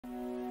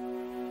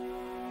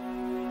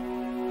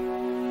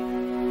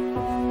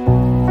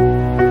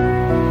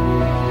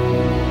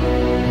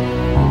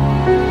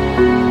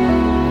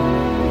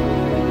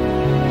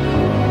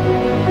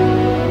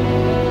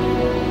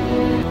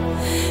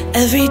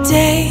Every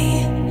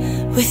day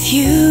with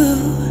you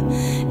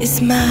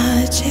is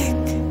magic.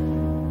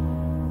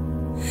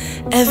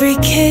 Every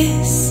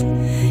kiss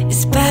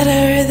is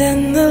better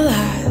than the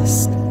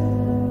last.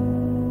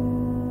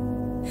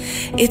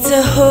 It's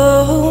a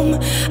home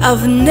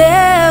I've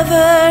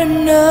never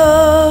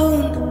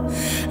known,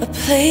 a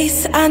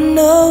place I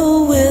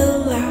know will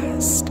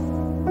last.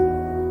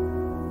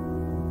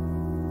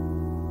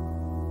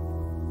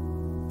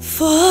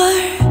 For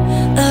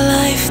a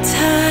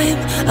lifetime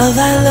of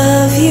I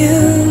love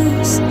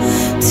yous,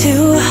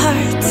 two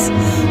hearts,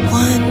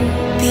 one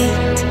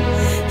beat.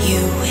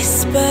 You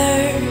whisper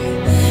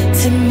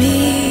to me,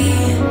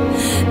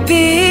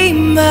 be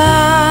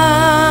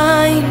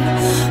mine.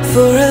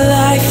 For a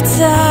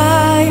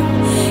lifetime,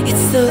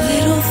 it's the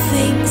little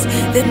things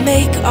that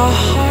make our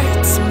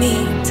hearts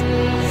meet.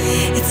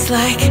 It's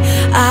like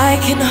I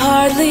can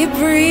hardly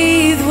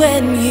breathe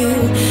when you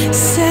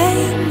say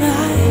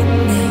my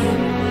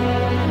name.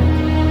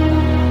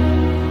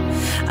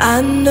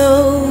 I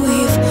know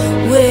we've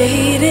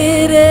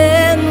waited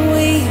and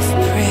we've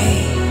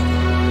prayed,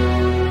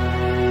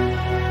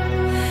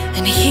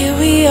 and here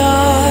we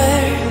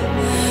are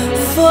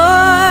for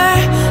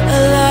a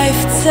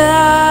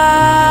lifetime.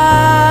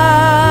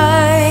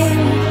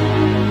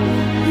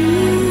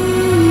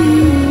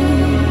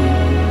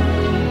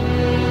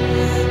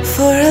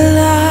 For a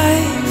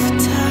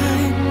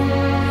lifetime.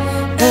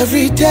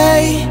 Every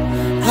day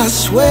I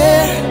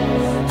swear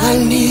I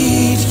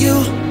need you.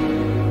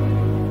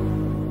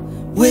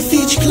 With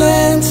each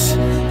glance,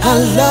 I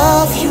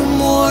love you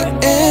more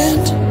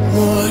and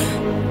more.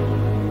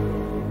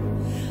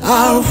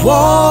 Our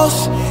walls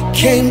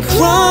came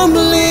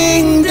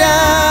crumbling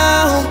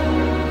down.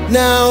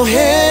 Now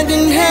hand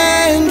in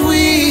hand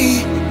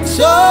we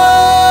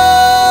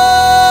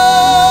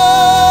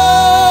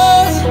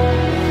soar.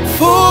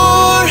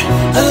 For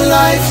a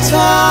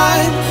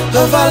lifetime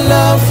of I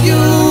love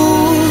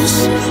yous,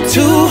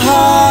 two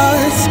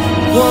hearts,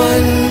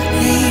 one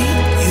beat.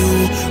 You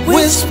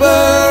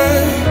whisper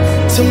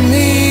to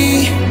me,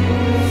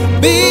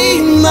 be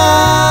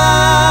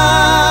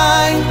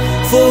mine.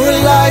 For a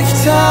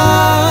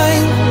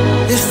lifetime,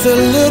 it's the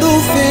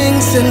little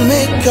things that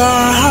make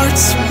our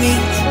hearts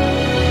meet.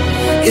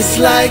 It's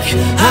like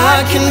I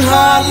can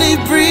hardly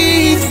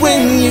breathe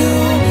when you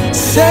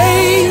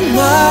say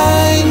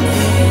my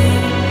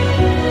name.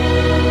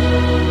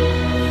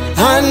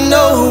 I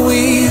know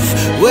we've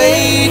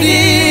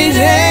waited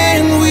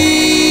and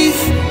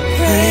we've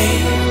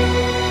prayed,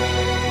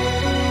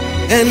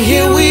 and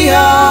here we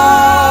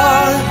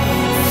are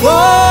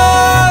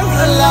for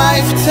a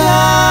lifetime.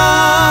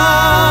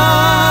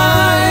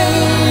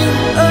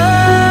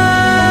 Oh,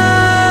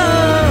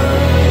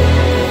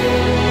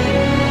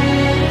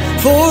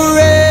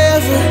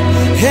 forever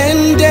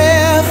and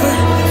ever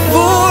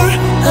for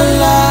a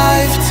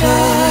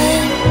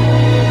lifetime.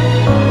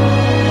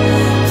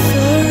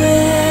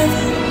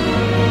 Forever.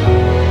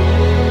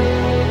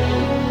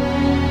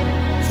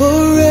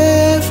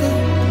 Forever.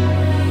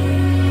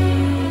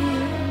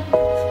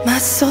 My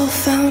soul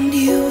found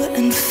you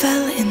and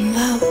fell in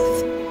love.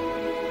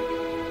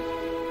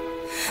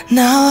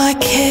 Now I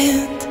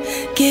can't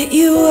get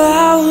you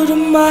out of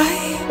my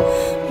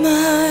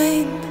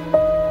mind.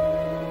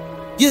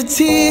 Your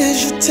tears,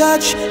 your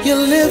touch, your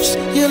lips,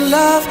 your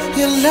love,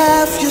 your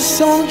laugh, your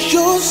songs,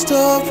 your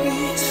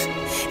stories.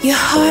 Your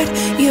heart,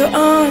 your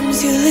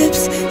arms, your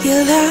lips,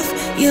 your laugh,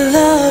 your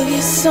love,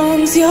 your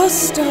songs, your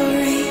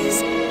stories.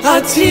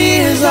 Our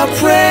tears, our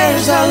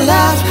prayers, our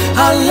laugh,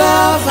 our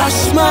love, our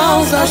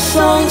smiles, our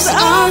songs,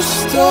 our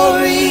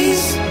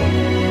stories.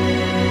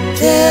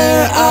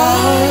 They're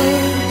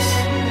ours.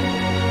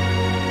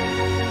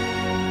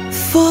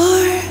 For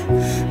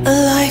a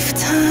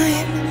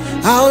lifetime,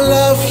 I'll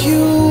love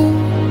you,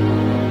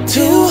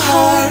 two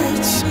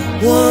hearts,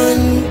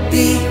 one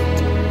beat.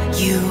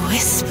 you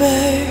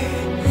whisper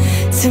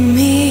to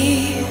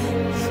me,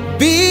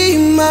 Be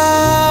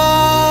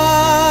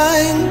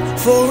mine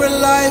for a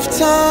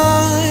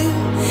lifetime.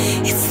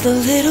 it's the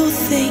little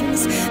things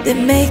that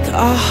make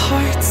our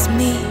hearts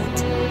meet.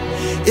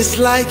 It's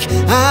like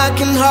I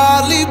can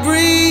hardly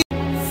breathe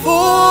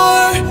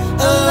for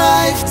a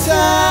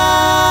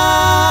lifetime.